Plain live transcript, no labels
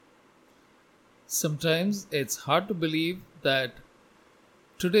Sometimes it's hard to believe that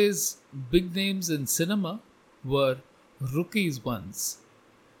today's big names in cinema were rookies once,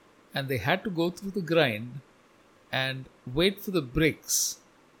 and they had to go through the grind and wait for the breaks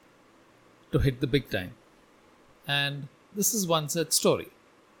to hit the big time. And this is one such story.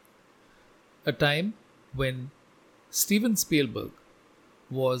 A time when Steven Spielberg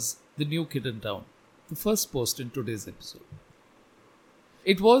was the new kid in town, the first post in today's episode.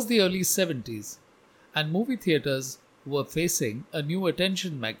 It was the early 70s, and movie theaters were facing a new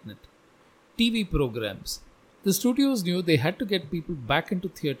attention magnet: TV programs. The studios knew they had to get people back into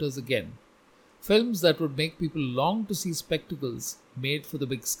theaters again, films that would make people long to see spectacles made for the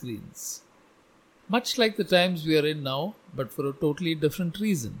big screens. Much like the times we are in now, but for a totally different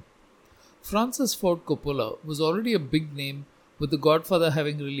reason. Francis Ford Coppola was already a big name with The Godfather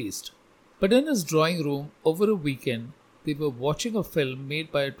having released, but in his drawing room over a weekend, they were watching a film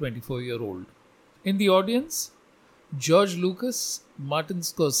made by a 24-year-old. In the audience, George Lucas, Martin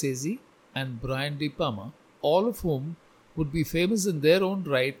Scorsese, and Brian De Palma, all of whom would be famous in their own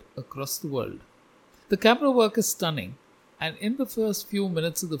right across the world. The camera work is stunning, and in the first few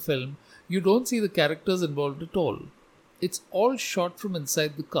minutes of the film, you don't see the characters involved at all. It's all shot from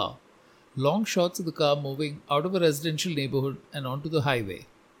inside the car. Long shots of the car moving out of a residential neighborhood and onto the highway.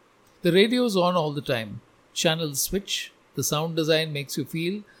 The radio's on all the time. Channels switch. The sound design makes you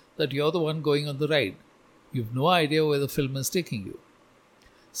feel that you're the one going on the ride. You've no idea where the film is taking you.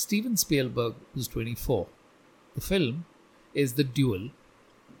 Steven Spielberg was 24. The film is The Duel.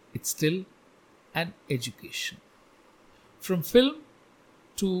 It's still an education. From film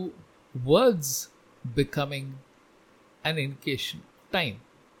to words becoming an indication of time.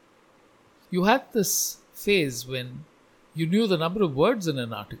 You had this phase when you knew the number of words in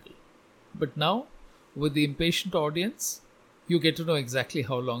an article. But now, with the impatient audience, you get to know exactly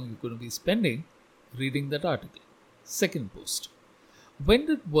how long you're going to be spending reading that article. Second post. When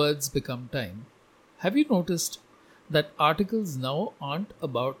did words become time? Have you noticed that articles now aren't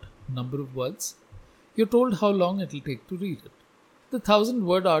about number of words? You're told how long it'll take to read it. The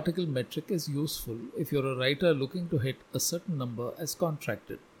 1,000-word article metric is useful if you're a writer looking to hit a certain number as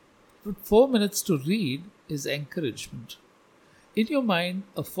contracted. But 4 minutes to read is encouragement. In your mind,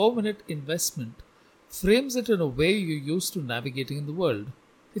 a 4-minute investment frames it in a way you're used to navigating in the world.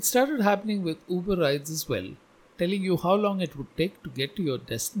 It started happening with Uber rides as well, telling you how long it would take to get to your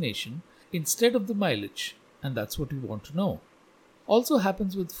destination instead of the mileage, and that's what you want to know. Also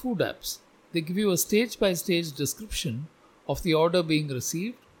happens with food apps. They give you a stage-by-stage description of the order being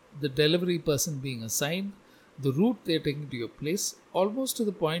received, the delivery person being assigned, the route they're taking to your place, almost to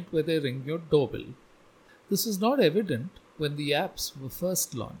the point where they ring your doorbell. This was not evident when the apps were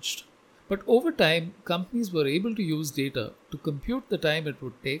first launched. But over time, companies were able to use data to compute the time it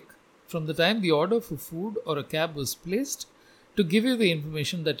would take from the time the order for food or a cab was placed to give you the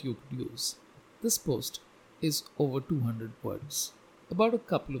information that you could use. This post is over 200 words, about a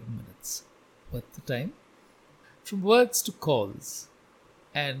couple of minutes. Worth the time? From words to calls.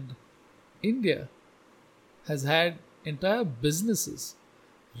 And India has had entire businesses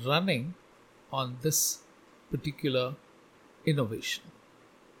running on this particular innovation.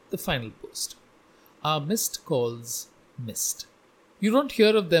 The final post. Are missed calls missed? You don't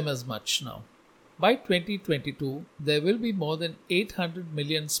hear of them as much now. By 2022, there will be more than 800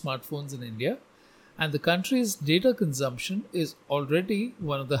 million smartphones in India, and the country's data consumption is already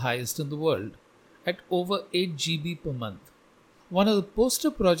one of the highest in the world, at over 8 GB per month. One of the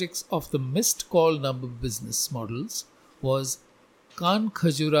poster projects of the missed call number business models was Kan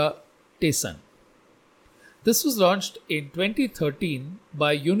Khajura Tesan. This was launched in 2013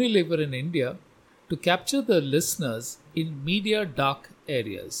 by Unilever in India to capture the listeners in media dark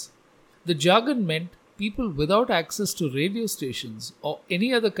areas. The jargon meant people without access to radio stations or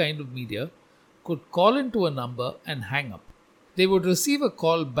any other kind of media could call into a number and hang up. They would receive a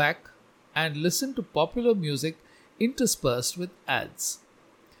call back and listen to popular music interspersed with ads.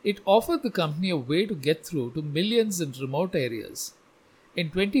 It offered the company a way to get through to millions in remote areas.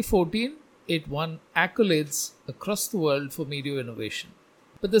 In 2014, it won accolades across the world for media innovation.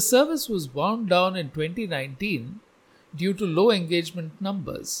 But the service was wound down in 2019 due to low engagement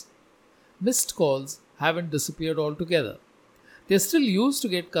numbers. Missed calls haven't disappeared altogether. They're still used to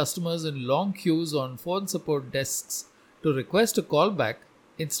get customers in long queues on phone support desks to request a callback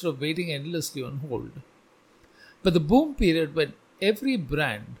instead of waiting endlessly on hold. But the boom period when every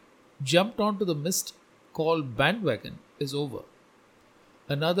brand jumped onto the missed call bandwagon is over.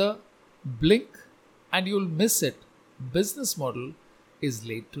 Another blink and you'll miss it business model is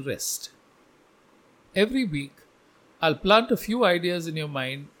laid to rest. Every week, I'll plant a few ideas in your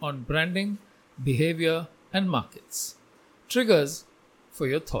mind on branding behavior, and markets. Triggers for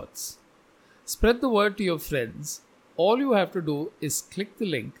your thoughts. Spread the word to your friends. All you have to do is click the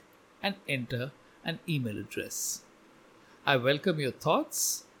link and enter an email address. I welcome your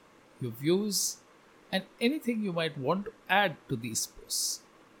thoughts, your views, and anything you might want to add to these posts.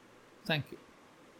 Thank you.